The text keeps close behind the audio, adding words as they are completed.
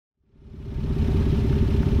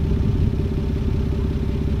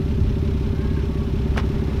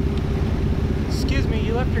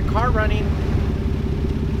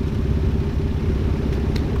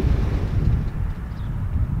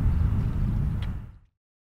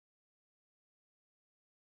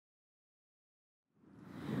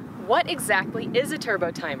What exactly is a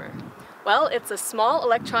turbo timer? Well, it's a small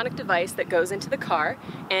electronic device that goes into the car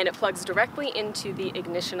and it plugs directly into the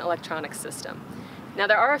ignition electronic system. Now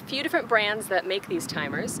there are a few different brands that make these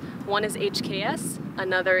timers. One is HKS,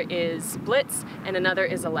 another is Blitz, and another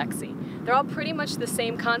is Alexi. They're all pretty much the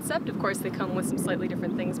same concept. Of course, they come with some slightly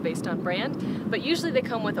different things based on brand, but usually they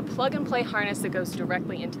come with a plug-and-play harness that goes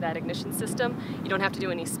directly into that ignition system. You don't have to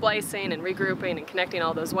do any splicing and regrouping and connecting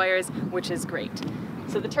all those wires, which is great.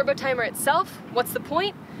 So the turbo timer itself, what's the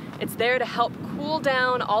point? It's there to help cool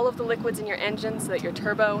down all of the liquids in your engine so that your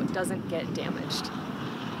turbo doesn't get damaged.